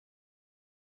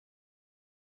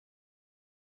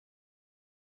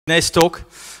Nice talk.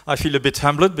 I feel a bit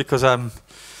humbled because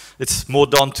it's more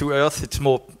down to earth. It's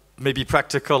more maybe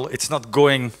practical. It's not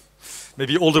going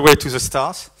maybe all the way to the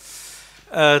stars.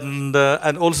 And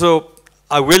also,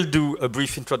 I will do a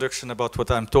brief introduction about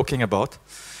what I'm talking about.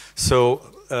 So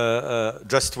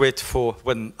just wait for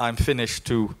when I'm finished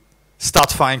to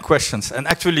start firing questions. And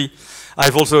actually, I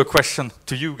have also a question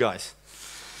to you guys.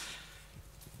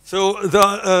 So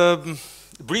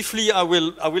briefly, I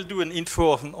will do an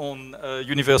intro on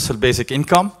universal basic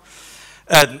income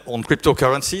and on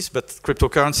cryptocurrencies. But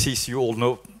cryptocurrencies, you all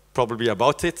know probably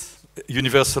about it.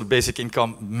 Universal basic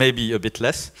income, maybe a bit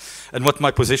less. And what my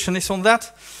position is on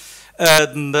that.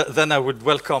 And then I would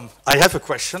welcome. I have a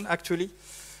question actually.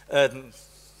 And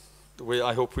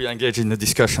I hope we engage in the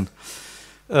discussion.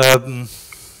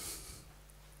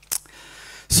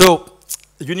 So,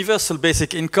 universal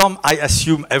basic income, I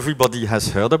assume everybody has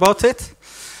heard about it.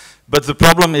 But the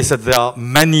problem is that there are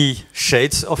many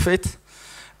shades of it.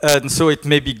 And so it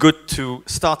may be good to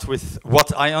start with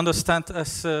what I understand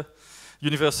as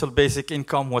universal basic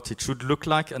income, what it should look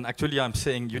like. And actually I'm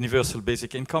saying universal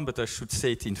basic income, but I should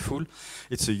say it in full.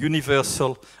 It's a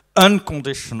universal,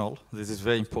 unconditional, this is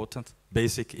very important,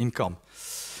 basic income.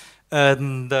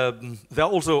 And there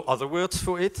are also other words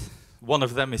for it. One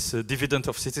of them is dividend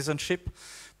of citizenship,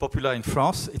 popular in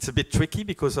France. It's a bit tricky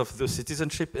because of the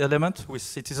citizenship element, who is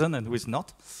citizen and who is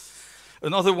not.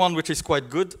 Another one which is quite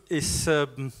good is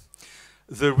the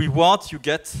reward you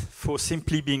get for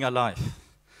simply being alive.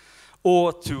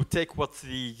 Or to take what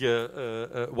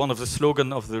the one of the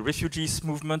slogans of the refugees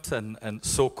movement and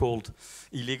so-called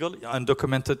illegal,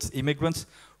 undocumented immigrants,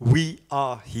 we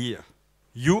are here.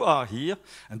 You are here,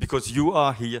 and because you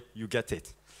are here, you get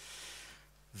it.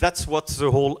 That's what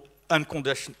the whole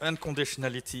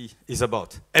unconditionality is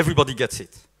about. Everybody gets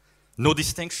it. No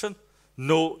distinction,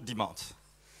 no demand.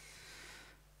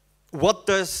 What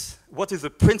is the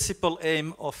principal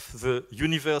aim of the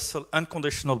universal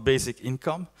unconditional basic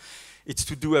income? It's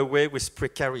to do away with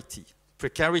precarity.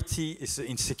 Precarity is the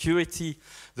insecurity,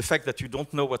 the fact that you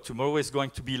don't know what tomorrow is going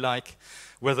to be like,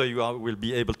 whether you will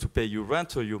be able to pay your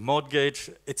rent or your mortgage,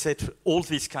 etc. All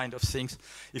these kind of things.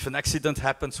 If an accident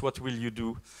happens, what will you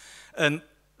do? And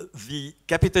the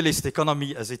capitalist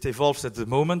economy, as it evolves at the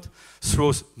moment,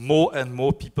 throws more and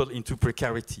more people into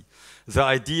precarity. The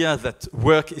idea that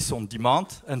work is on demand,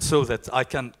 and so that I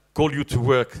can call you to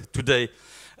work today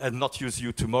and not use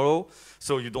you tomorrow,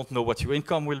 so you don't know what your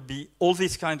income will be. All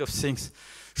these kind of things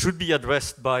should be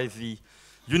addressed by the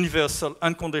universal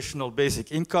unconditional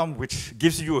basic income, which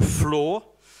gives you a floor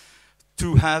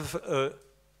to have a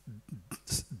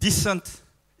decent,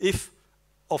 if,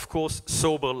 of course,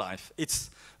 sober life. It's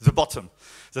the bottom.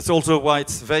 That's also why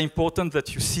it's very important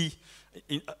that you see,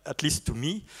 at least to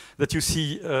me, that you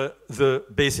see the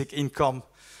basic income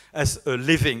as a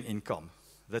living income,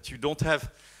 that you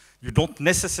don't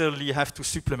necessarily have to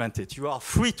supplement it. You are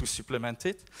free to supplement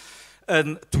it.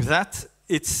 And to that,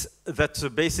 it's that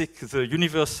the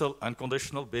universal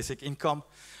unconditional basic income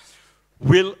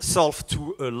will solve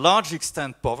to a large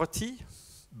extent poverty,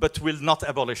 but will not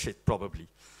abolish it probably.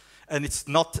 And it's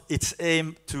not its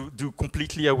aim to do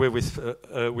completely away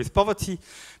with poverty,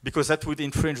 because that would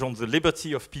infringe on the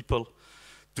liberty of people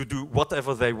to do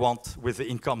whatever they want with the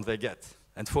income they get.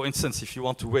 And for instance, if you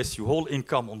want to waste your whole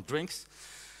income on drinks,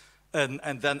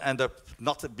 and then end up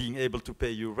not being able to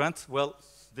pay your rent, well,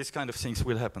 this kind of things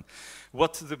will happen.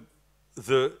 What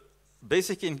the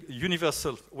basic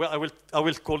universal, well, I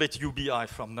will call it UBI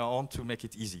from now on to make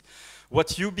it easy.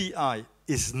 What UBI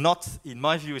is not, in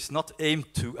my view, is not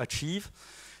aimed to achieve,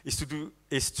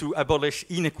 is to abolish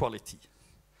inequality.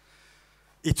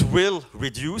 It will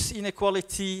reduce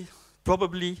inequality,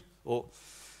 probably, or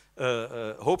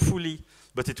hopefully,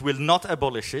 but it will not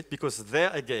abolish it, because there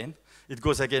again, it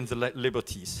goes against the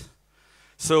liberties.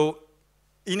 So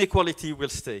inequality will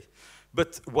stay.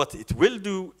 But what it will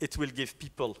do, it will give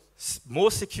people more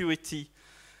security,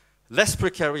 less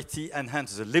precarity, and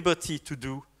hence the liberty to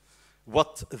do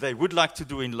what they would like to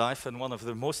do in life. And one of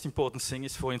the most important things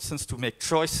is, for instance, to make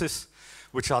choices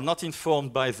which are not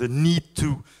informed by the need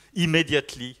to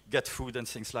immediately get food and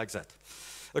things like that.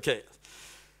 Okay.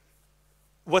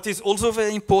 What is also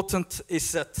very important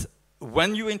is that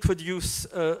when you introduce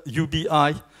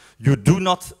UBI, you do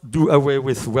not do away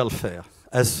with welfare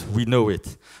as we know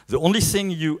it. The only thing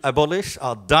you abolish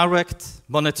are direct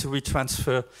monetary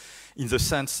transfer in the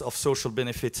sense of social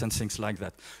benefits and things like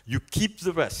that. You keep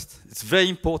the rest. It's very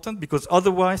important, because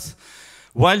otherwise,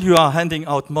 while you are handing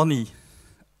out money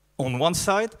on one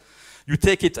side, you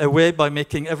take it away by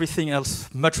making everything else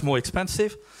much more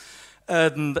expensive.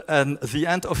 And the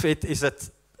end of it is that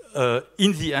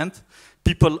in the end,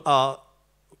 people are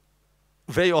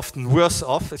very often worse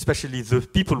off, especially the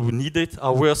people who need it,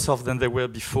 are worse off than they were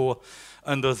before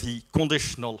under the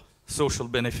conditional social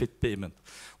benefit payment.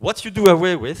 What you do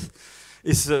away with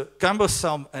is the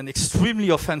cumbersome and extremely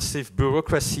offensive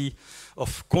bureaucracy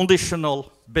of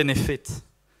conditional benefit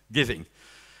giving.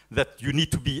 That you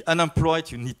need to be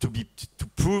unemployed, you need to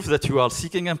prove that you are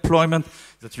seeking employment,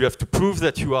 that you have to prove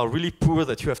that you are really poor,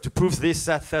 that you have to prove this,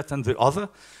 that, and the other.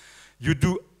 You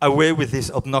do away with this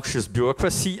obnoxious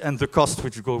bureaucracy and the costs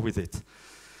which go with it.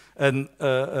 And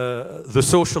the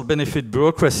social benefit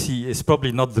bureaucracy is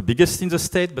probably not the biggest in the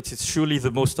state, but it's surely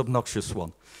the most obnoxious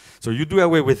one. So you do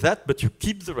away with that, but you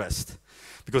keep the rest.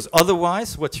 Because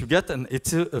otherwise, what you get, and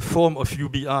it's a form of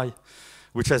UBI,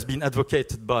 which has been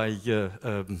advocated by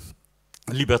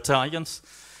libertarians,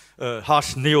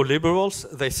 harsh neoliberals,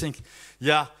 they think,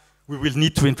 yeah, we will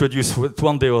need to introduce it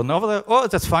one day or another. Oh,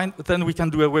 that's fine, but then we can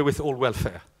do away with all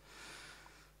welfare.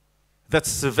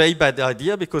 That's a very bad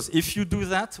idea, because if you do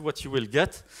that, what you will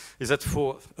get is that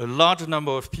for a large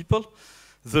number of people,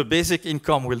 the basic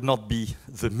income will not be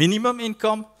the minimum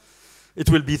income, it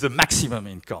will be the maximum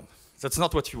income. That's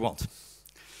not what you want.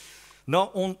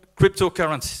 Now, on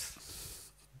cryptocurrencies.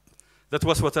 That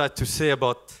was what I had to say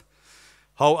about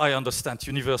how I understand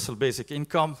universal basic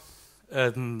income.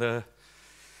 And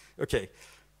okay,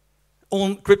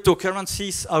 on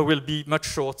cryptocurrencies, I will be much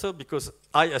shorter because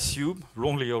I assume,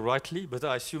 wrongly or rightly, but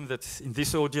I assume that in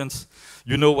this audience,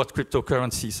 you know what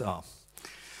cryptocurrencies are.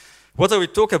 What I will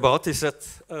talk about is that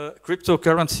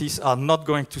cryptocurrencies are not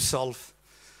going to solve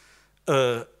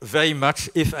very much,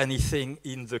 if anything,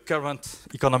 in the current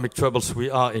economic troubles we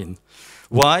are in.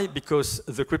 Why? Because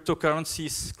the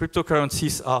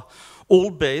cryptocurrencies are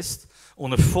all based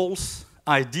on a false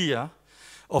idea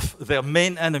of their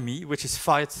main enemy, which is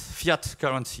fiat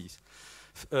currencies.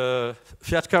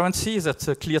 Fiat currency, is that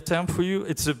a clear term for you?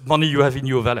 It's the money you have in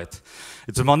your wallet.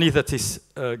 It's the money that is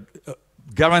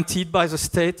guaranteed by the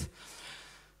state,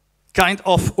 kind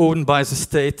of owned by the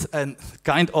state, and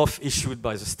kind of issued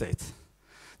by the state.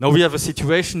 Now we have a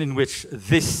situation in which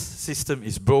this system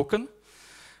is broken.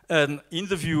 And in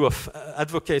the view of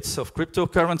advocates of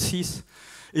cryptocurrencies,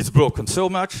 it's broken so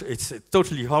much, it's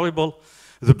totally horrible.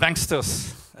 The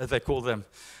banksters, as I call them,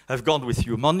 have gone with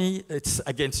your money, it's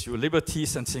against your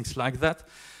liberties and things like that.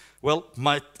 Well,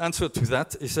 my answer to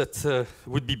that is that it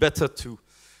would be better to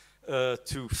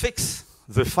fix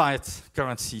the fiat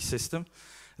currency system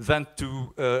than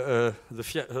to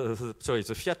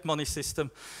the fiat money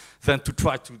system, than to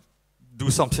try to do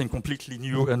something completely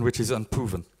new and which is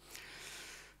unproven.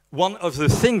 One of the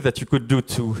things that you could do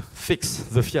to fix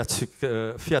the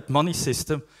fiat money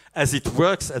system, as it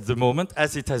works at the moment,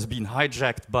 as it has been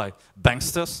hijacked by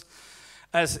banksters,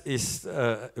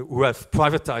 who have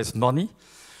privatized money,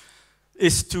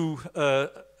 is to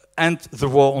end the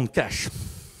war on cash.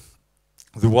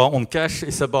 The war on cash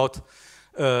is about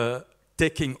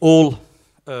taking all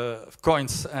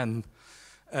coins and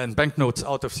banknotes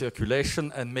out of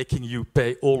circulation and making you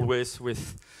pay always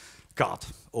with card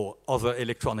or other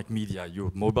electronic media,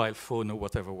 your mobile phone or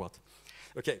whatever what.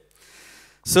 Okay,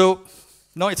 so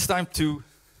now it's time to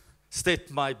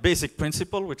state my basic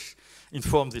principle, which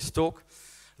informed this talk.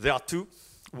 There are two.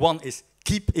 One is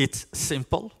keep it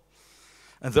simple,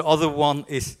 and the other one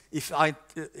is it's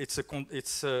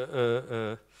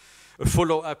a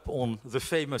follow-up on the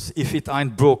famous "if it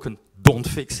ain't broken, don't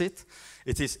fix it."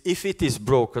 It is if it is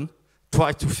broken,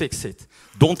 try to fix it.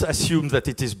 Don't assume that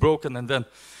it is broken and then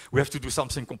we have to do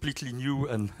something completely new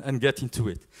and get into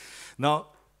it. Now,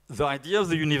 the idea of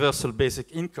the universal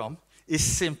basic income is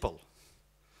simple.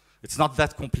 It's not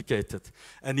that complicated.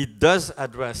 And it does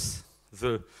address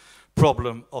the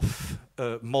problem of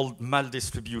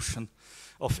maldistribution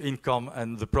of income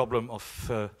and the problem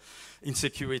of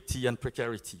insecurity and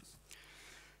precarity.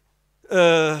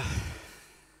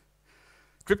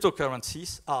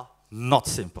 Cryptocurrencies are not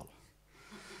simple.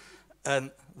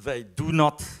 And they do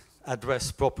not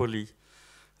address properly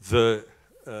the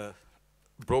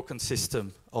broken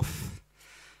system of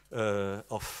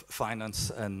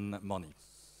finance and money.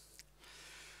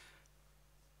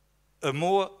 A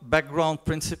more background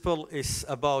principle is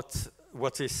about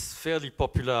what is fairly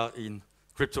popular in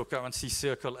cryptocurrency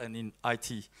circle and in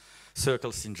IT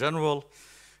circles in general,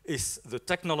 is the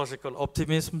technological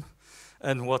optimism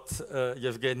and what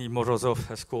Yevgeny Morozov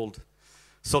has called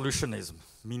solutionism,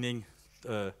 meaning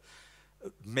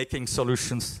making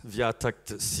solutions via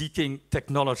seeking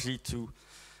technology to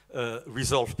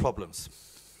resolve problems.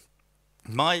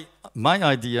 My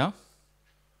idea,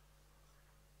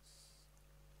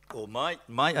 or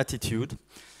my attitude,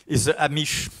 is the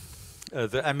Amish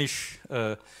the Amish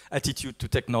attitude to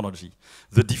technology.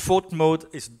 The default mode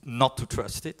is not to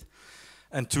trust it,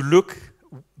 and to look,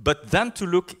 but then to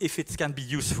look if it can be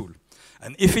useful.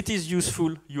 And if it is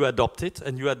useful, you adopt it,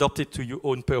 and you adopt it to your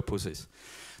own purposes.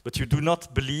 But you do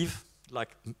not believe,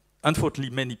 like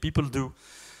unfortunately many people do,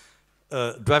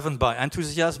 driven by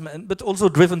enthusiasm, but also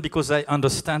driven because they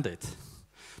understand it.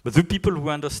 But the people who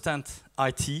understand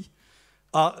IT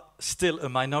are still a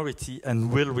minority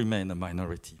and will remain a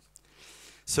minority.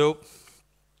 So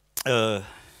the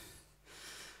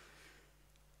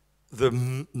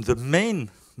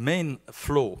main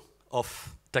flaw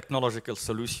of technological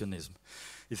solutionism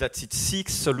is that it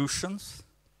seeks solutions,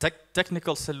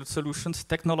 technical solutions,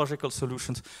 technological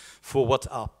solutions for what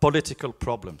are political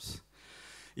problems.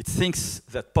 It thinks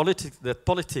that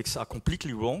politics are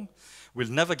completely wrong, will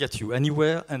never get you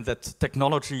anywhere, and that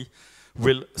technology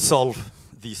will solve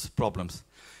these problems.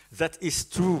 That is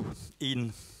true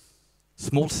in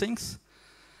small things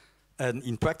and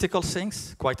in practical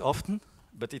things quite often,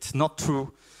 but it's not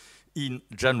true in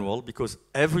general, because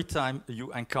every time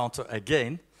you encounter a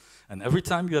gain, and every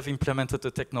time you have implemented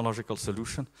a technological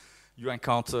solution, you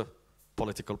encounter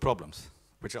political problems,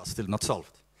 which are still not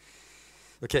solved.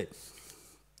 Okay.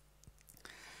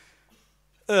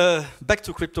 Back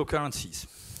to cryptocurrencies.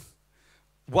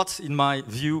 What's, in my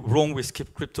view, wrong with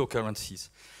cryptocurrencies?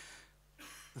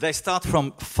 They start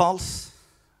from false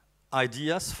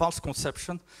ideas, false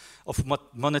conception of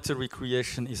what monetary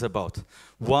creation is about.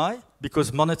 Why?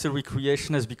 Because monetary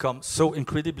creation has become so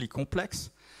incredibly complex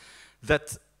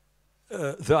that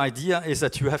the idea is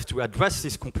that you have to address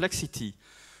this complexity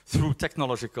through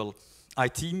technological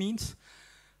IT means,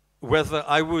 whether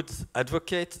I would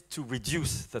advocate to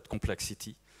reduce that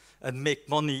complexity and make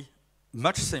money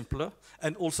much simpler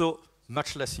and also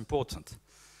much less important.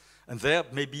 And there,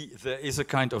 maybe there is a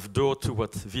kind of door to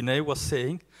what Vinay was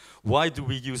saying. Why do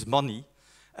we use money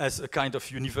as a kind of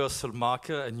universal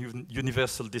marker and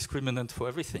universal discriminant for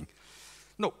everything?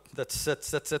 No, that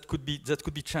could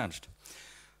be changed.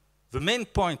 The main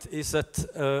point is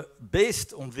that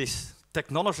based on this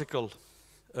technological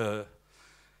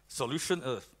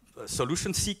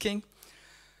solution seeking,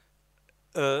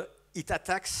 it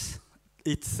attacks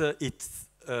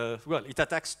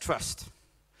trust.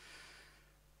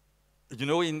 You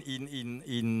know,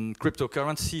 in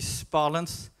cryptocurrencies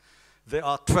parlance, there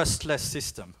are trustless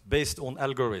systems based on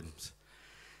algorithms.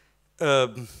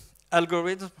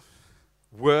 Algorithms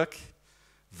work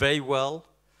very well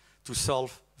to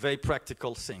solve very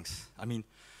practical things. I mean,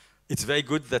 it's very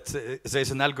good that there's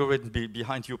an algorithm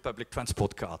behind your public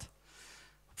transport card.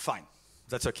 Fine,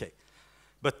 that's okay.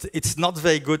 But it's not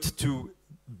very good to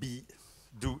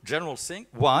do general things.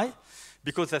 Why?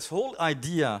 Because this whole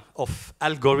idea of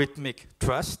algorithmic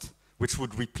trust, which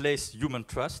would replace human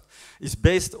trust, is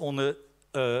based on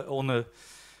a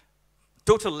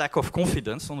total lack of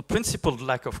confidence, on a principled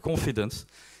lack of confidence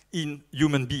in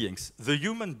human beings. The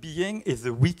human being is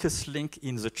the weakest link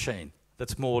in the chain.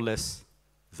 That's more or less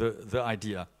the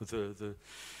idea,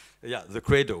 the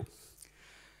credo.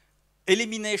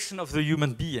 Elimination of the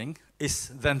human being is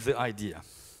then the idea.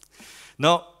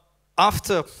 Now,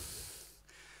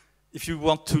 if you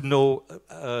want to know,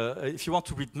 if you want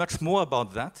to read much more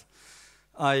about that,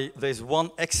 there's one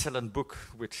excellent book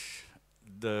which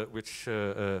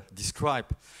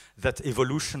describe that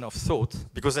evolution of thought,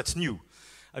 because that's new.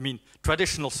 I mean,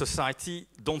 traditional society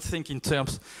don't think in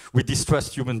terms we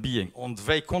distrust human being. On the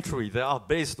very contrary, they are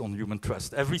based on human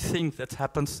trust. Everything that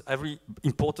happens, every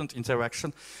important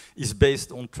interaction is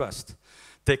based on trust.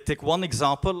 Take one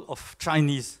example of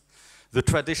Chinese. The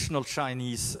traditional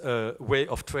Chinese way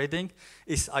of trading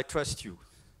is I trust you.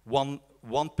 One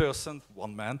person,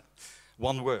 one man,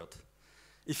 one word.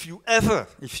 If you ever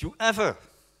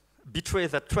betray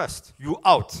that trust, you're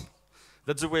out.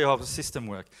 That's the way how the system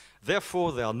works.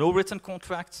 Therefore, there are no written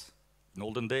contracts in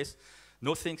olden days,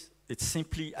 no things. It's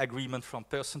simply agreement from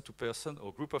person to person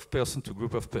or group of person to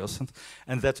group of persons,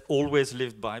 and that's always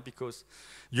lived by because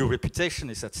your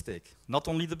reputation is at stake. Not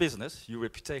only the business, your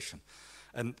reputation.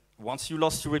 And once you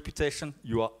lost your reputation,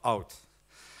 you are out.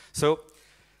 So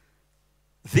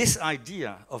this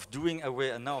idea of doing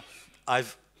away, and now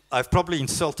I've probably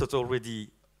insulted already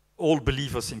all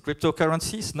believers in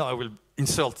cryptocurrencies. Now I will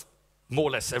insult more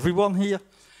or less everyone here.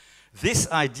 This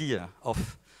idea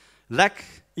of lack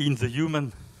in the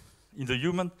human,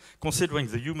 considering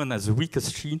the human as the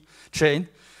weakest chain,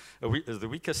 the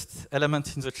weakest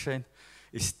element in the chain,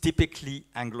 is typically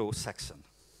Anglo-Saxon.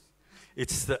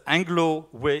 It's the Anglo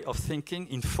way of thinking,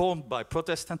 informed by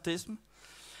Protestantism,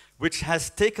 which has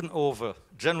taken over,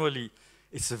 generally,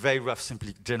 it's a very rough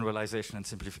generalization and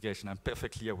simplification, I'm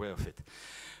perfectly aware of it.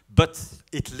 but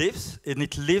it lives, and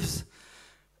it lives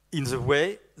in the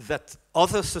way that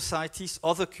other societies,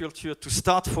 other culture, to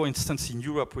start, for instance, in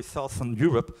Europe with Southern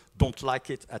Europe, don't like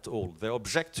it at all. They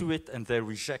object to it and they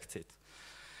reject it.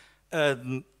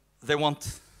 They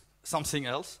want something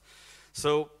else.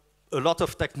 So a lot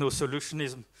of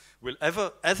techno-solutionism will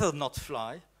either not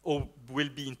fly or will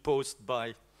be imposed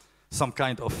by some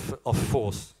kind of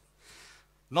force.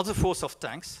 Not the force of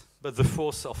tanks, but the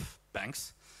force of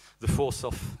banks, the force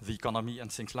of the economy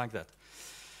and things like that.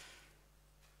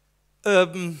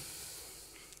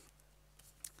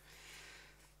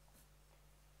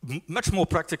 Much more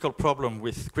practical problem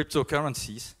with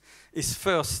cryptocurrencies is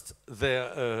first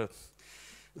the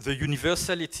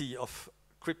universality of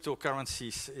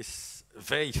cryptocurrencies is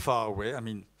very far away. I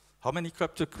mean, how many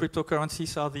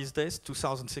cryptocurrencies are these days?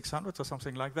 2,600 or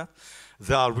something like that?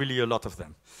 There are really a lot of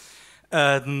them.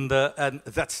 And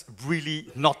that's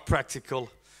really not practical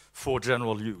for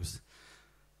general use.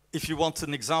 If you want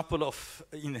an example of,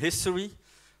 in history,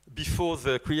 before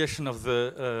the creation of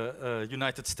the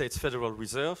United States Federal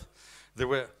Reserve, there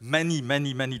were many,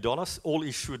 many, many dollars, all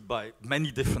issued by many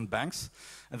different banks,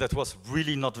 and that was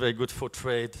really not very good for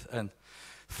trade and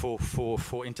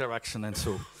for interaction and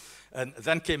so. And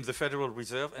then came the Federal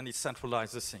Reserve, and it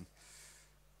centralized the thing.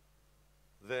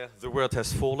 There, the word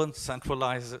has fallen,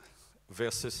 centralize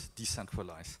versus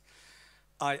decentralize.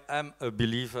 I am a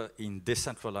believer in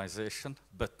decentralization,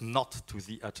 but not to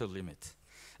the utter limit.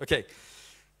 Okay,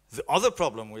 the other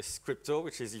problem with crypto,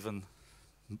 which is even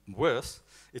worse,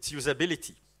 it's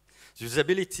usability. The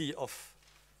usability of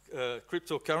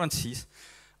cryptocurrencies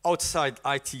outside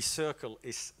IT circle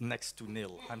is next to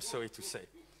nil, I'm sorry to say.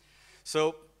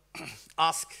 So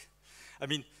ask, I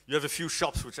mean, you have a few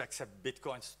shops which accept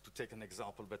bitcoins, to take an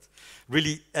example, but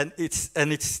really, and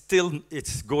it's still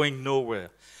going nowhere.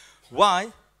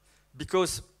 Why?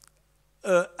 Because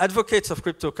advocates of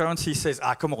cryptocurrency says,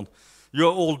 come on,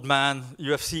 you're old man,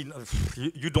 you have seen,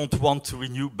 you don't want to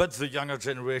renew, but the younger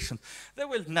generation, they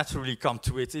will naturally come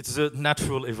to it. It's a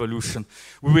natural evolution.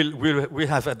 We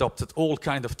have adopted all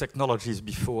kinds of technologies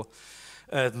before,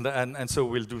 and so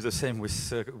we'll do the same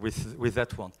with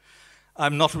that one.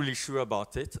 I'm not really sure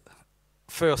about it.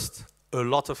 First, a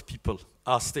lot of people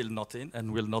are still not in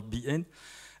and will not be in.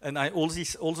 And I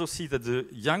also see that the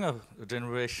younger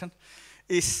generation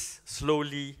is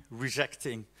slowly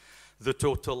rejecting the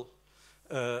total,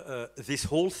 this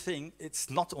whole thing. It's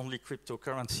not only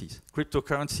cryptocurrencies.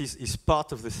 Cryptocurrencies is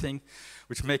part of the thing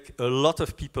which make a lot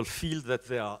of people feel that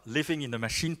they are living in a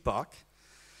machine park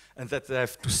and that they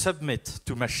have to submit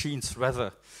to machines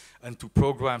rather and to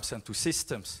programs and to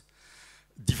systems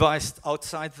devised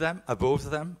outside them,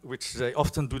 above them, which they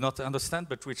often do not understand,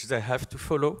 but which they have to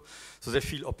follow. So they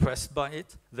feel oppressed by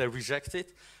it, they reject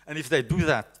it. And if they do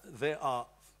that, they are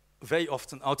very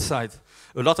often outside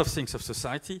a lot of things of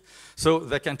society. So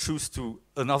they can choose to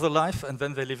another life, and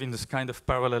then they live in this kind of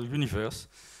parallel universe.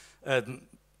 And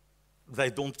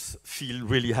they don't feel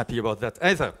really happy about that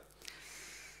either.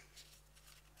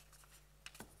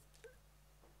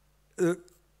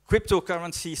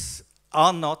 Cryptocurrencies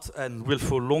are not and will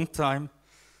for a long time,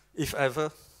 if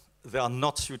ever, they are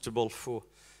not suitable for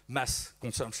mass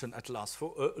consumption at last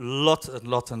for a lot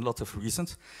of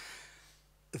reasons.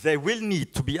 They will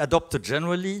need to be adopted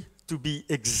generally to be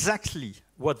exactly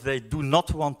what they do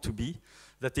not want to be,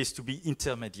 that is to be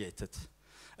intermediated.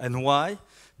 And why?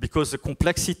 Because the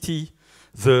complexity,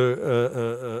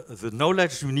 the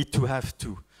knowledge you need to have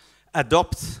to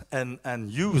adopt and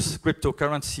use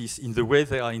cryptocurrencies in the way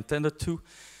they are intended to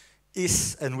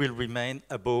is and will remain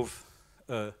above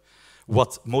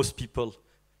what most people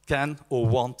can or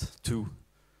want to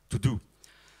do.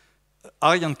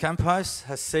 Arjan Kamphuis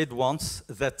has said once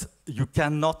that you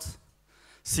cannot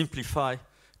simplify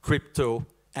crypto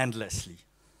endlessly.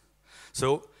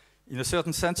 So, in a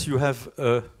certain sense, you have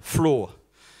a floor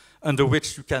under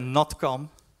which you cannot come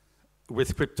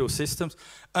with crypto systems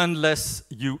unless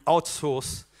you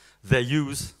outsource their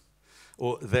use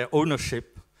or their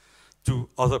ownership to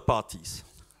other parties.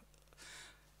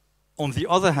 On the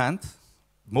other hand,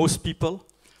 most people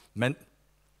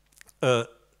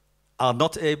are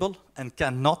not able and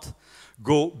cannot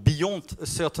go beyond a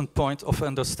certain point of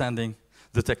understanding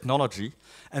the technology,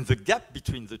 and the gap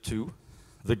between the two,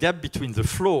 the gap between the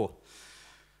floor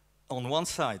on one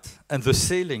side and the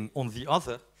ceiling on the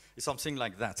other is something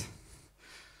like that.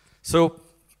 So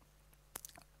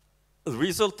the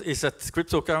result is that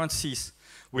cryptocurrencies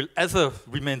will either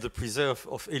remain the preserve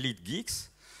of elite geeks,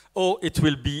 or it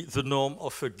will be the norm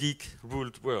of a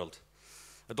geek-ruled world.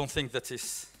 I don't think that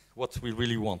is what we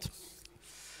really want.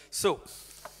 So,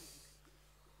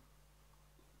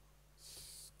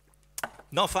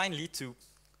 Now finally to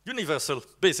universal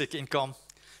basic income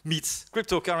meets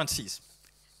cryptocurrencies.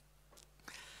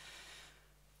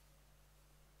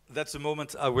 That's the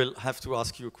moment I will have to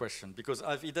ask you a question, because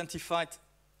I've identified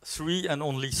 3 and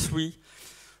only 3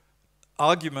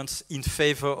 arguments in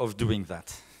favor of doing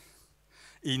that.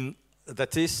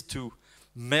 That is to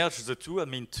merge the two, I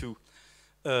mean to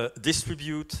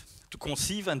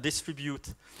conceive and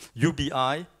distribute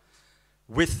UBI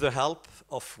with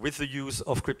the use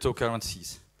of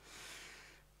cryptocurrencies.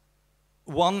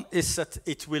 One is that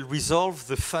it will resolve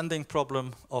the funding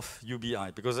problem of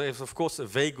UBI, because there is, of course, a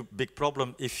very big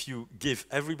problem if you give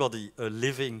everybody a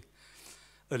living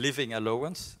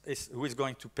allowance. Who is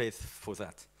going to pay for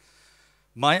that?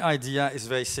 My idea is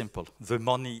very simple. The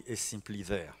money is simply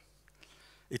there.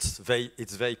 It's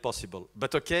very possible.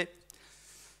 But okay,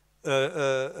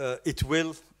 it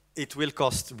will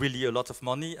cost really a lot of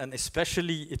money, and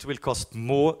especially it will cost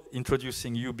more.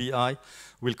 Introducing UBI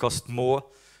will cost more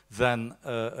than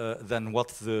what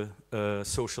the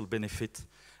social benefit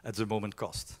at the moment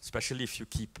costs, especially if you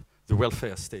keep the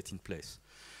welfare state in place.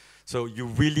 So you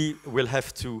really will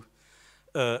have to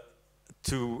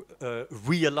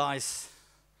realize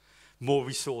more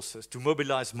resources, to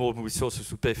mobilize more resources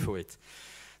to pay for it.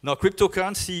 Now,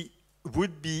 cryptocurrency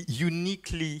would be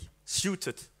uniquely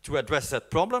suited to address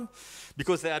that problem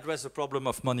because they address the problem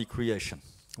of money creation.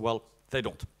 Well, they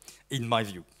don't, in my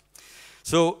view.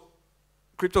 So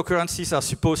cryptocurrencies are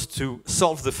supposed to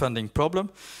solve the funding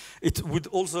problem. It's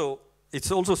also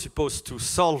supposed to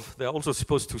solve, they're also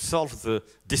supposed to solve the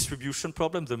distribution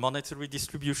problem, the monetary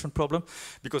distribution problem,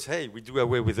 because hey, we do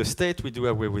away with the state, we do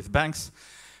away with banks.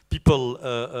 People,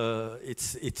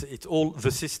 all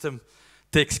the system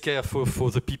takes care for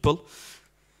the people.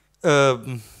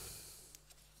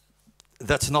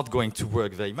 That's not going to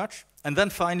work very much. And then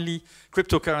finally,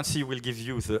 cryptocurrency will give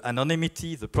you the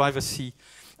anonymity, the privacy,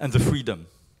 and the freedom.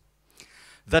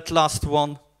 That last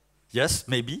one, yes,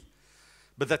 maybe,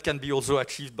 but that can be also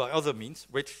achieved by other means,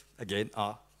 which, again,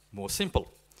 are more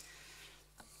simple.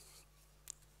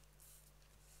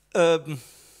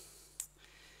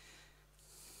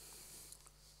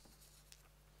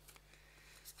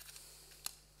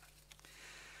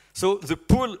 So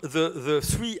the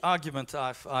 3 arguments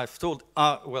I've told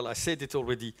are, well, I said it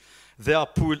already, the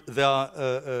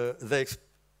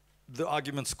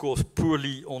arguments score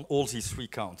poorly on all these 3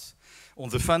 counts. On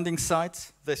the funding side,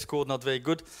 they scored not very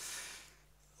good.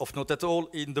 Of note at all,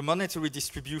 in the monetary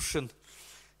distribution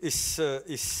is a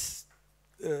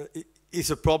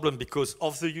problem because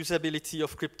of the usability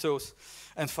of cryptos,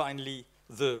 and finally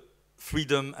the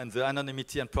freedom and the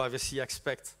anonymity and privacy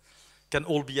aspect can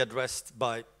all be addressed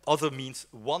by other means,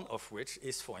 one of which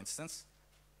is, for instance,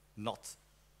 not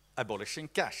abolishing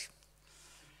cash.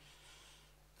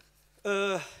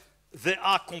 There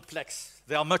are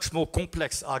much more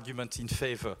complex arguments in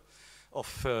favor of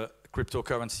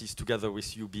cryptocurrencies together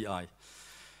with UBI.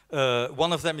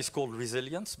 One of them is called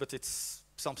resilience, but it's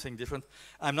something different.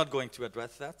 I'm not going to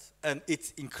address that. And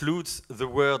it includes the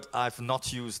word I've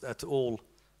not used at all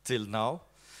till now,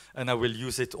 and I will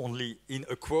use it only in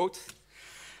a quote,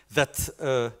 that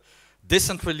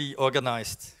decentrally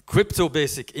organized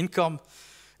crypto-basic income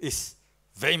is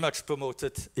very much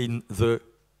promoted in the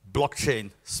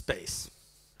blockchain space.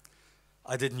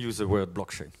 I didn't use the word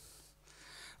blockchain.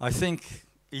 I think,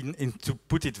 to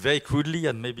put it very crudely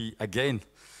and maybe again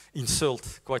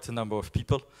insult quite a number of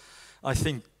people, I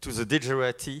think to the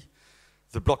digerati,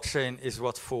 the blockchain is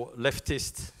what for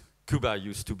leftist Cuba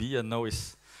used to be and now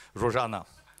is Rojana.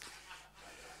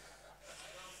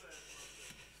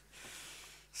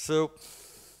 So,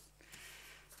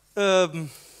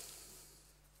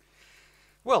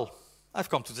 well, I've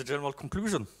come to the general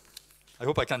conclusion. I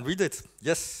hope I can read it.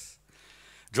 Yes,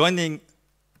 joining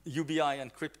UBI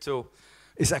and crypto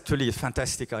is actually a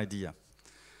fantastic idea.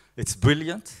 It's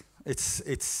brilliant. It's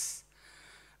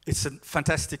a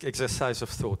fantastic exercise of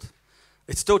thought.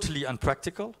 It's totally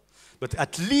unpractical, but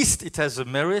at least it has the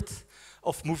merit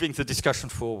of moving the discussion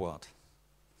forward.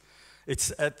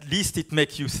 At least it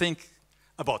makes you think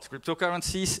about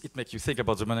cryptocurrencies, it makes you think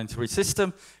about the monetary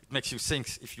system, it makes you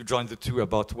think, if you join the two,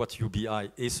 about what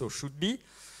UBI is or should be.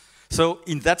 So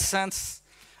in that sense,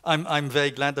 I'm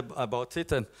very glad about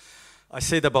it. And I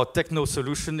said about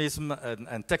techno-solutionism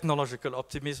and technological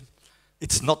optimism,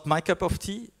 it's not my cup of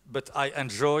tea, but I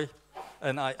enjoy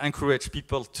and I encourage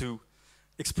people to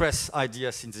express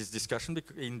ideas in this discussion,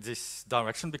 in this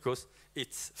direction, because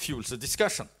it fuels the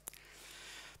discussion.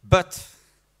 But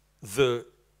the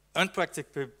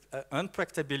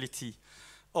unpracticability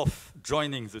of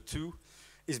joining the two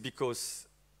is because,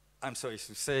 I'm sorry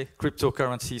to say,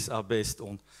 cryptocurrencies are based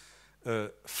on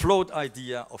flawed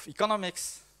idea of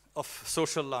economics, of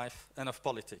social life, and of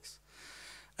politics.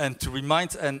 And to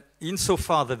remind, and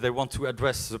insofar that they want to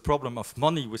address the problem of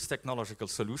money with technological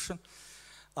solution,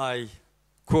 I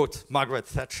quote Margaret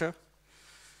Thatcher,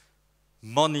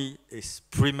 money is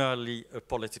primarily a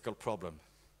political problem.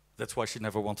 That's why she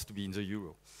never wanted to be in the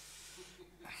euro.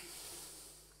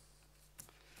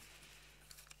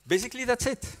 Basically, that's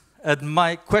it. And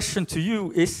my question to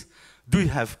you is, do you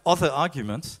have other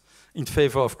arguments in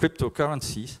favor of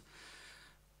cryptocurrencies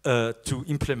to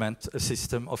implement a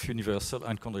system of universal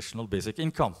and conditional basic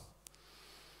income?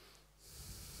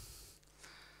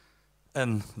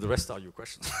 And the rest are your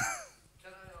questions.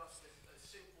 Can I ask a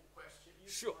simple question?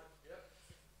 Sure. Yep.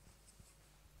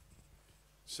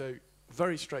 So,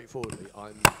 very straightforwardly,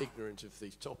 I'm ignorant of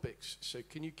these topics, so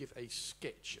can you give a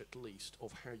sketch, at least,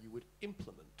 of how you would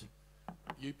implement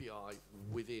UBI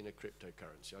within a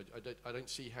cryptocurrency? I don't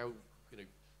see how, you know,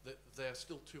 there are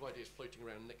still two ideas floating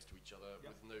around next to each other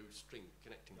with no string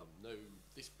connecting them. No,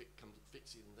 this bit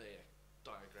fits in their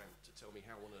diagram to tell me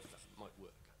how on earth that might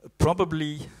work.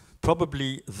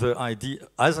 Probably the idea,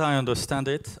 as I understand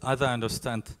it, as I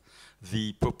understand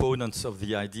the proponents of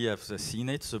the idea have seen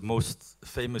it. The most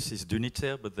famous is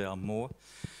Duniter, but there are more.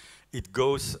 It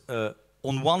goes,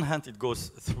 on one hand, it goes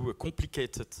through a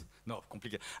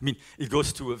it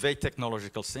goes to a very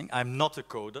technological thing. I'm not a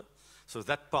coder, so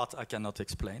that part I cannot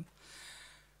explain.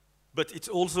 But it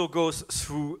also goes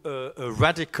through a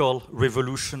radical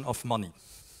revolution of money.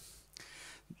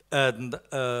 And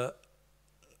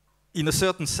in a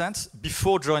certain sense,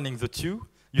 before joining the two,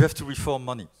 you have to reform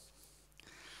money.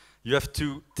 You have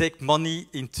to take money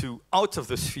out of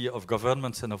the sphere of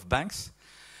governments and of banks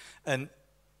and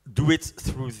do it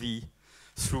through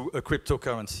a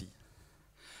cryptocurrency.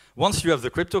 Once you have the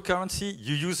cryptocurrency,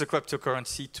 you use the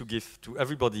cryptocurrency to give to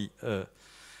everybody,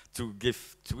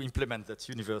 to implement that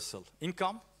universal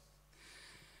income.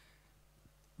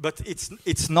 But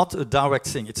it's not a direct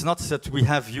thing. It's not that we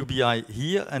have UBI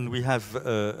here and we have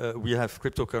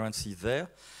cryptocurrency there,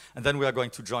 and then we are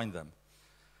going to join them.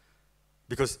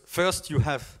 Because first you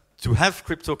have to have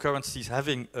cryptocurrencies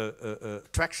having a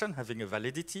traction, having a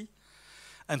validity,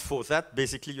 and for that,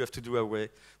 basically, you have to do away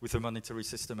with the monetary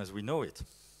system as we know it.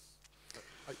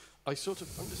 I sort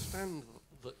of understand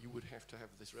that you would have to have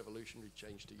this revolutionary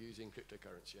change to using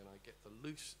cryptocurrency, and I get the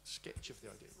loose sketch of the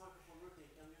idea.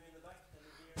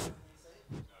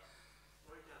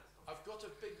 I've got a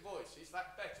big voice. Is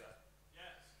that better?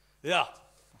 Yes. Yeah.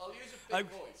 I'll use a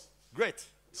big voice. Great.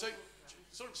 So,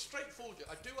 sort of straightforward.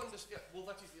 I do understand. Well,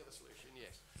 that is the other solution.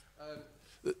 Yes.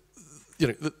 You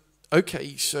know.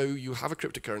 Okay, so you have a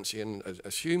cryptocurrency, and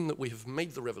assume that we have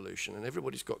made the revolution, and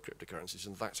everybody's got cryptocurrencies,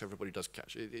 and that's how everybody does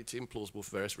cash. It's implausible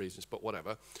for various reasons, but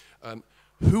whatever.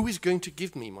 Who is going to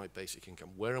give me my basic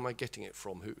income? Where am I getting it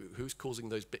from? Who's causing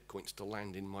those bitcoins to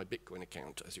land in my Bitcoin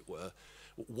account, as it were?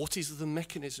 What is the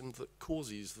mechanism that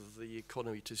causes the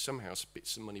economy to somehow spit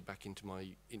some money back into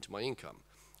my income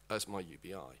as my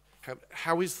UBI?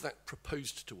 How is that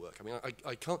proposed to work? I mean,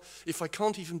 I can't, if I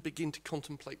can't even begin to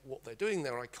contemplate what they're doing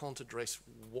there, I can't address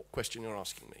what question you're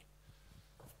asking me.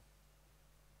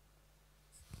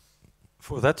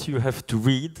 For that, you have to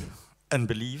read and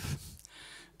believe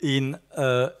in,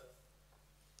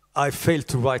 I failed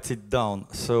to write it down,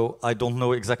 so I don't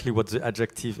know exactly what the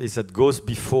adjective is that goes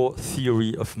before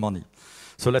theory of money.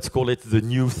 So let's call it the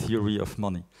new theory of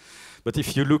money. But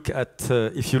if you look at,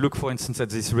 for instance, at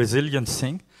this resilience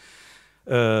thing,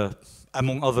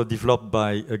 among other developed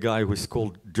by a guy who is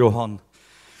called Johan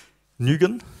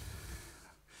NUUG.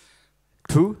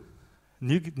 True?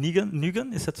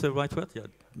 NUUG? Is that the right word? Yeah.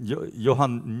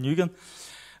 Johan NUUG.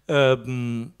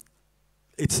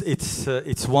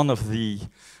 It's one of the,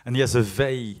 and he has a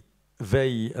very,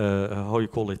 how you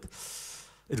call it?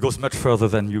 It goes much further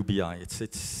than UBI.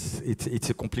 It's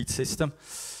a complete system.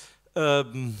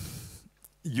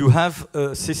 You have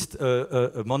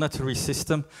a monetary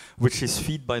system which is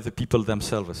fed by the people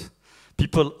themselves.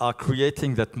 People are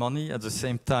creating that money at the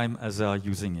same time as they are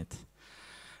using it.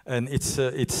 And it's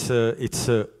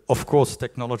of course,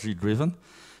 technology-driven,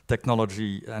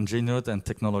 technology engineered and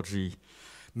technology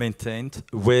maintained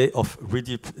way of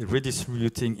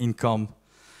redistributing income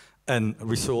and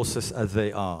resources as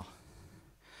they are.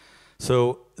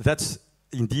 So that's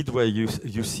indeed where you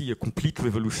see a complete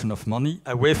revolution of money,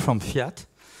 away from fiat,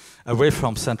 away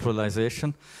from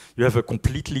centralization. You have a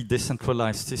completely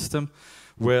decentralized system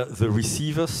where the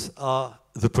receivers are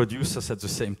the producers at the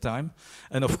same time.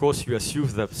 And of course, you assume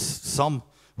that some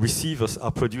receivers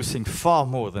are producing far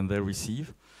more than they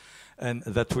receive, and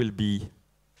that will be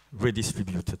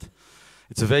redistributed.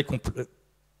 It's a very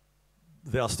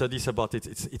there are studies about it.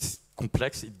 It's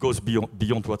complex. It goes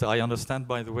beyond what I understand,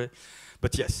 by the way.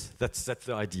 But yes, that's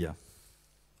the idea.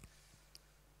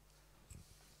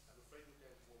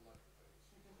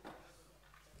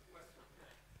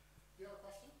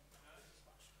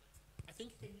 I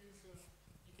think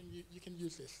you can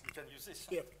use this. You can use this?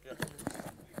 Yeah. Yeah.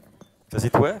 Does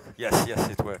it work? Yes, yes,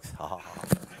 it works.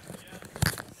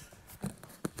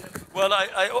 Well,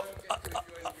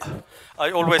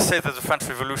 I always say that the French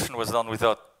Revolution was done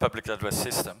without public address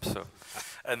systems, so,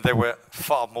 and there were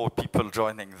far more people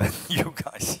joining than you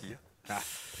guys here.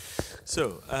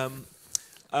 So,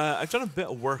 I've done a bit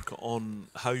of work on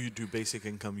how you do basic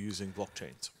income using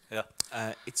blockchains. Yeah.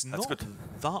 It's That's not good.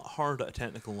 that hard at a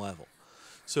technical level.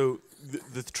 So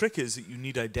the trick is that you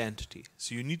need identity.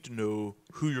 So you need to know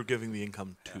who you're giving the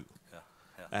income to.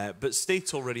 But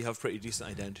states already have pretty decent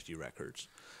identity records.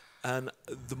 And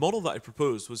the model that I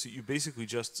proposed was that you basically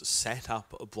just set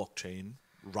up a blockchain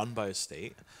run by a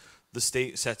state. The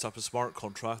state sets up a smart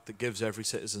contract that gives every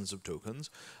citizen some tokens,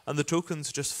 and the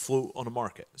tokens just float on a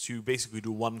market. So you basically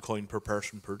do 1 coin per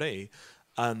person per day,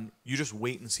 and you just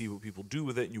wait and see what people do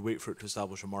with it, and you wait for it to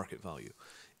establish a market value.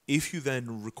 If you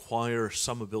then require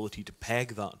some ability to peg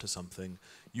that to something,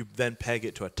 you then peg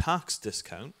it to a tax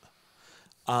discount,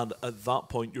 and at that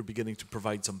point you're beginning to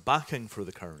provide some backing for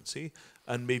the currency,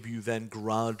 and maybe you then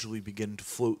gradually begin to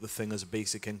float the thing as a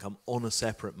basic income on a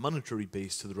separate monetary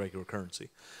base to the regular currency.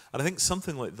 And I think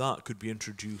something like that could be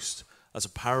introduced as a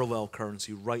parallel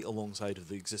currency right alongside of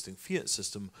the existing fiat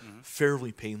system,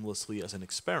 fairly painlessly as an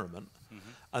experiment.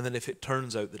 And then if it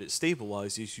turns out that it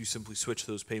stabilizes, you simply switch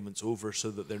those payments over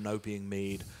so that they're now being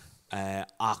made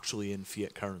actually in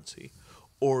fiat currency.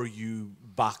 Or you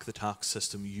back the tax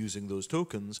system using those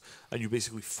tokens, and you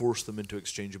basically force them into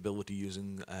exchangeability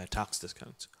using tax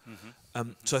discounts.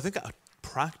 So I think at a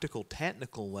practical,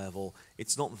 technical level,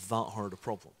 it's not that hard a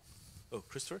problem. Oh,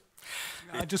 Christopher?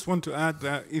 I just want to add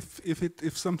that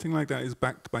if something like that is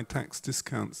backed by tax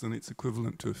discounts, then it's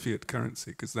equivalent to a fiat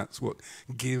currency, because that's what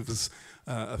gives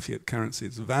a fiat currency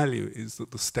its value, is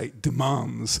that the state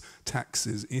demands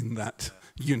taxes in that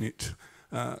unit.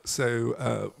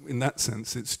 So in that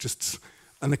sense, it's just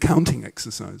an accounting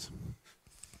exercise.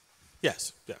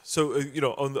 Yes, yeah. So,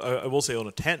 I will say on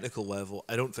a technical level,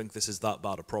 I don't think this is that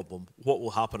bad a problem. What will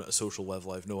happen at a social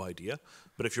level, I have no idea.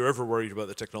 But if you're ever worried about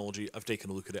the technology, I've taken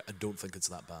a look at it. I don't think it's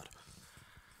that bad.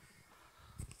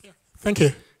 Yeah. Thank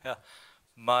you. Yeah.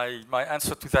 My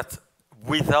answer to that,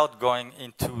 without going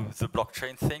into the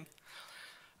blockchain thing,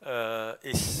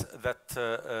 is that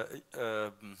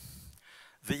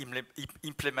the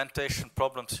implementation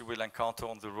problems you will encounter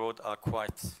on the road are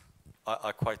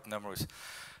quite numerous.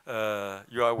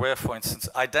 You are aware, for instance,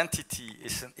 identity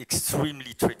is an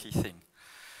extremely tricky thing.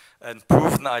 And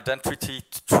proven identity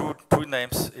through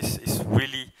names is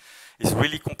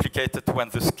really complicated when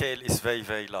the scale is very,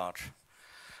 very large.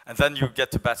 And then you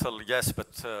get a battle, yes,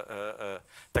 but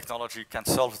technology can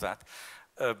solve that.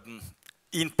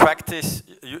 In practice,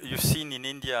 you've seen in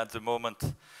India at the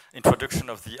moment, introduction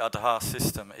of the Aadhaar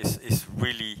system is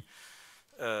really,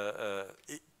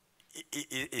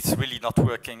 it's really not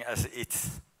working as it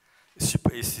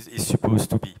is supposed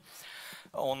to be.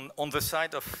 On the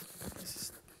side of, this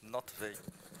is not very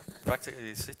practical,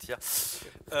 is it? Yeah.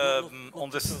 On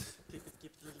this,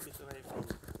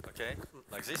 okay,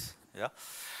 like this, yeah.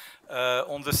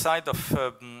 On the side of,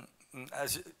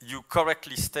 as you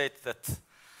correctly state that,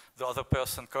 the other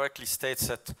person correctly states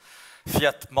that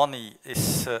fiat money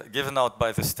is given out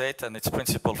by the state, and its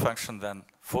principal function then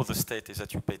for the state is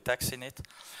that you pay tax in it.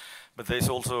 But there is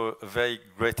also a very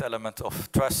great element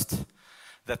of trust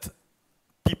that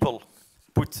people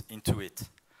put into it.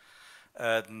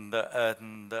 And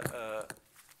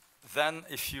then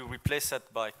if you replace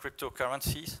that by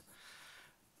cryptocurrencies,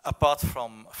 apart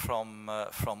from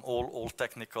all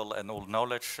technical and all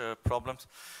knowledge problems,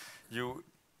 you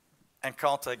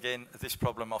encounter again this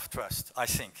problem of trust, I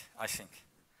think.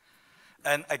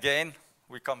 And again,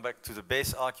 we come back to the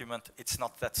base argument, it's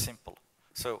not that simple.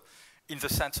 So in the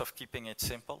sense of keeping it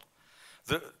simple,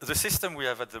 the system we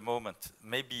have at the moment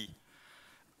may be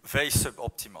very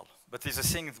suboptimal, but it's a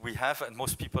thing we have and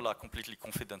most people are completely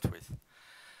confident with.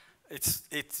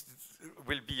 It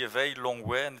will be a very long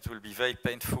way and it will be very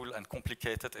painful and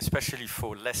complicated, especially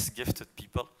for less gifted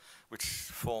people, which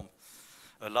form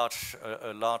a large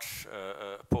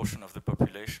portion of the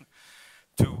population,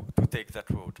 to take that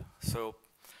road. So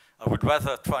I would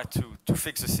rather try to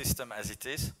fix the system as it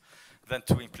is than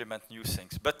to implement new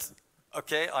things. But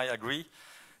okay, I agree.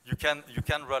 You can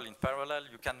run in parallel.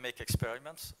 You can make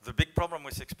experiments. The big problem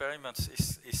with experiments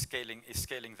is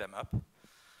scaling them up.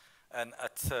 And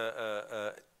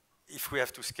if we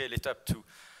have to scale it up to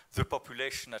the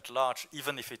population at large,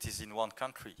 even if it is in one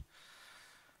country,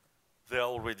 there are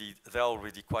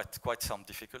already quite some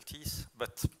difficulties.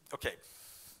 But okay.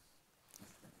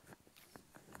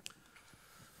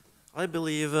 I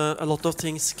believe a lot of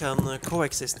things can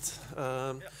coexist.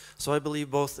 So I believe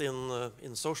both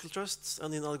in social trust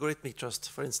and in algorithmic trust,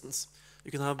 for instance.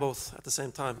 You can have both at the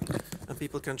same time, and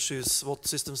people can choose what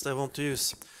systems they want to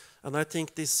use. And I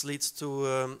think this leads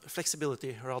to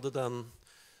flexibility rather than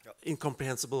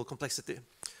incomprehensible complexity.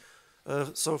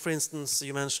 So for instance,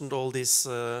 you mentioned all these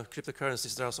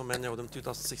cryptocurrencies. There are so many of them,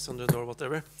 2,600 or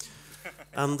whatever.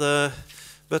 And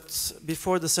but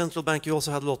before the central bank, you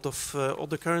also had a lot of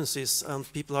other currencies,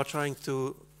 and people are trying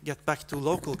to get back to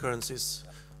local currencies,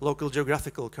 local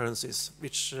geographical currencies,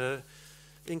 which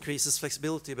increases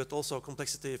flexibility, but also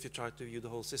complexity if you try to view the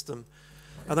whole system.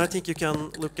 And I think you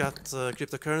can look at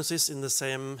cryptocurrencies in the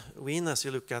same vein as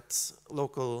you look at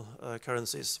local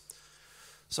currencies.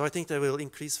 So I think they will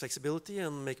increase flexibility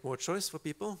and make more choice for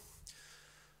people.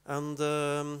 And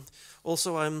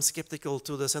also I'm skeptical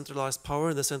to the centralized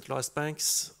power, the centralized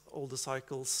banks, all the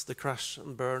cycles, the crash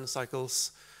and burn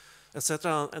cycles,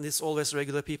 etc. And it's always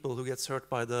regular people who gets hurt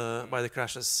by the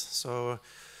crashes. So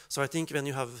I think when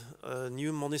you have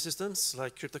new money systems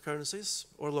like cryptocurrencies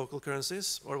or local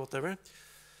currencies or whatever,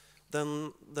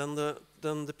 then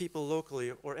the people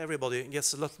locally or everybody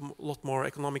gets a lot more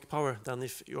economic power than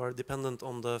if you are dependent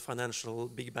on the financial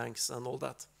big banks and all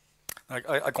that.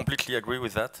 I completely agree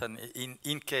with that, and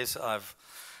in case I've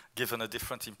given a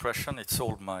different impression, it's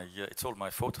all my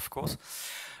fault, of course.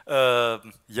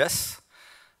 Yes,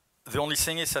 the only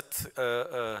thing is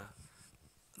that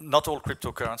not all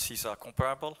cryptocurrencies are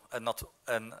comparable, and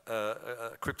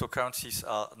cryptocurrencies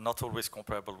are not always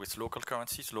comparable with local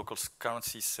currencies. Local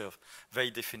currencies serve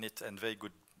very definite and very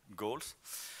good goals.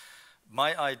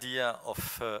 My idea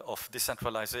of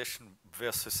decentralization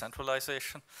versus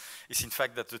centralization is in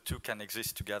fact that the two can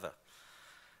exist together.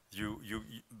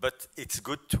 But it's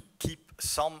good to keep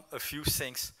a few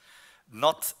things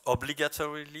not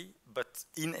obligatorily, but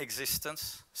in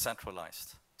existence,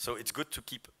 centralized. So it's good to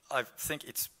keep, I think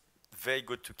it's very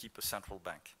good to keep a central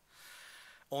bank.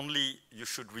 Only you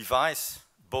should revise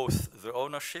both the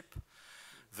ownership,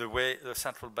 the way the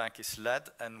central bank is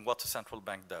led, and what the central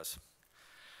bank does.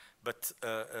 But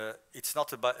it's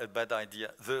not a bad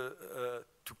idea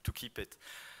to keep it.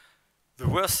 The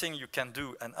worst thing you can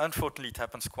do, and unfortunately it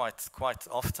happens quite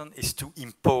often, is to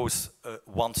impose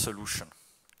one solution.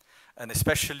 And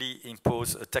especially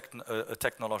impose a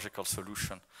technological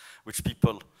solution, which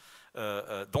people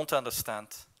don't understand,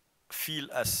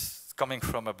 feel as coming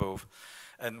from above,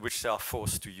 and which they are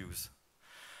forced to use.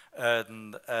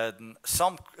 And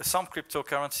some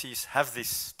cryptocurrencies have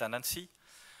this tendency.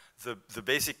 The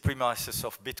basic premises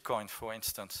of Bitcoin, for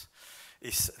instance,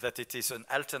 is that it is an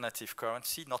alternative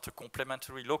currency, not a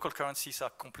complementary. Local currencies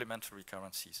are complementary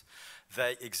currencies.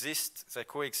 They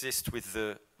coexist with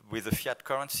the fiat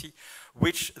currency,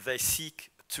 which they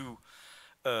seek to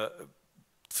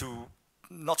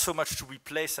not so much to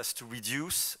replace as to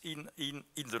reduce in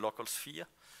the local sphere,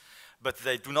 but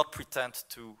they do not pretend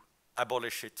to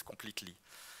abolish it completely.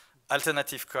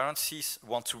 Alternative currencies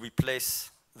want to replace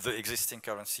the existing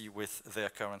currency with their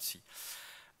currency.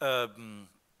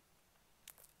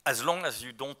 As long as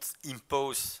you don't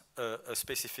impose a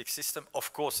specific system,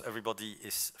 of course everybody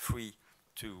is free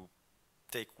to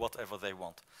take whatever they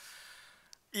want.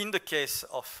 In the case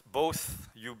of both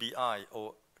UBI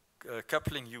or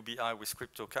coupling UBI with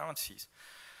cryptocurrencies,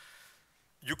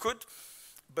 you could,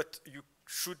 but you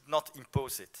should not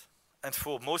impose it. And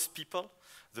for most people,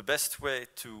 the best way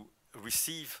to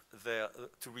receive their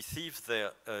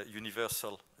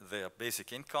their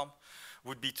basic income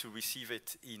would be to receive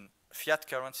it in fiat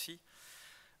currency,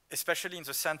 especially in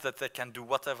the sense that they can do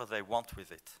whatever they want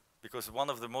with it. Because one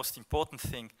of the most important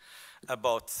things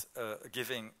about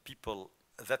giving people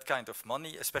that kind of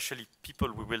money, especially people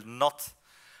who will not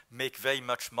make very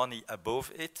much money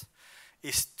above it,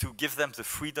 is to give them the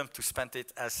freedom to spend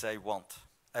it as they want,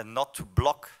 and not to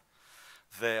block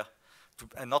their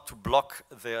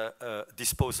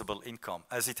disposable income,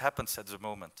 as it happens at the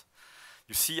moment.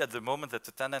 You see at the moment that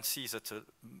the tendency is that an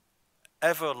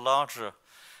ever larger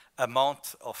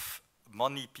amount of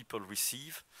money people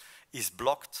receive is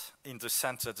blocked, in the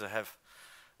sense that they have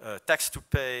tax to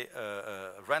pay,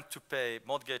 rent to pay,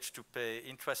 mortgage to pay,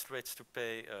 interest rates to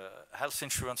pay, health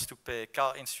insurance to pay,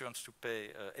 car insurance to pay,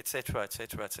 etc.,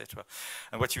 etc., etc.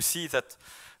 And what you see that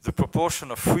the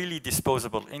proportion of freely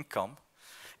disposable income,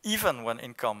 even when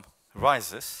income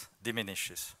rises,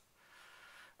 diminishes.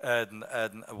 And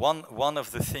one of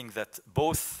the things that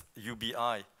both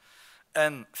UBI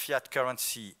and fiat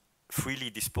currency freely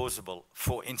disposable,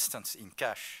 for instance in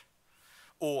cash,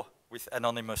 or with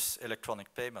anonymous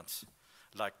electronic payments,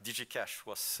 like DigiCash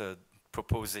was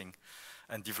proposing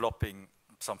and developing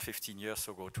some 15 years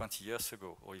ago, 20 years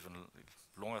ago, or even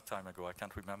longer time ago, I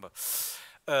can't remember.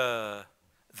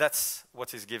 That's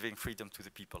what is giving freedom to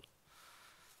the people.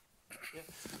 Yeah.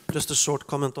 Just a short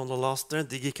comment on the last there,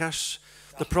 DigiCash.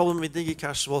 The problem with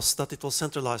DigiCash was that it was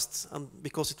centralized, and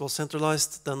because it was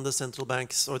centralized, then the central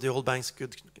banks or the old banks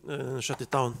could shut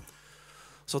it down.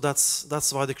 So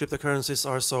that's why the cryptocurrencies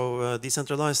are so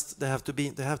decentralized. They have to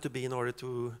be in order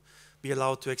to be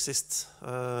allowed to exist.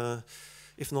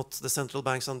 If not, the central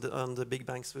banks and the big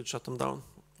banks would shut them down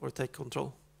or take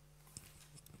control.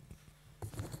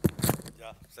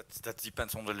 Yeah, that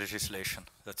depends on the legislation.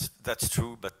 That's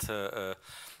true, but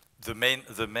the main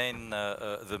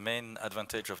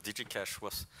advantage of DigiCash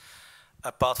was,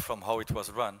 apart from how it was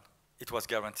run, it was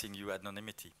guaranteeing you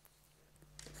anonymity.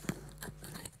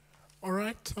 All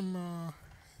right.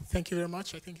 Thank you very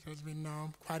much. I think it has been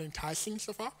quite enticing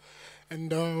so far.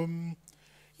 And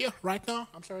yeah, right now,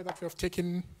 I'm sorry that we have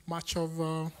taken much of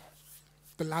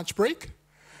the lunch break,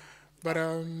 but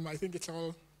I think it's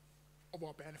all of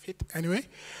our benefit anyway.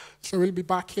 So we'll be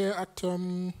back here at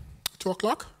 2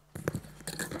 o'clock,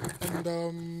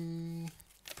 and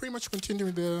pretty much continue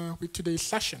with today's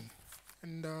session.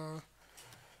 And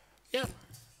yeah,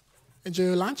 enjoy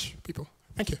your lunch, people.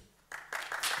 Thank you.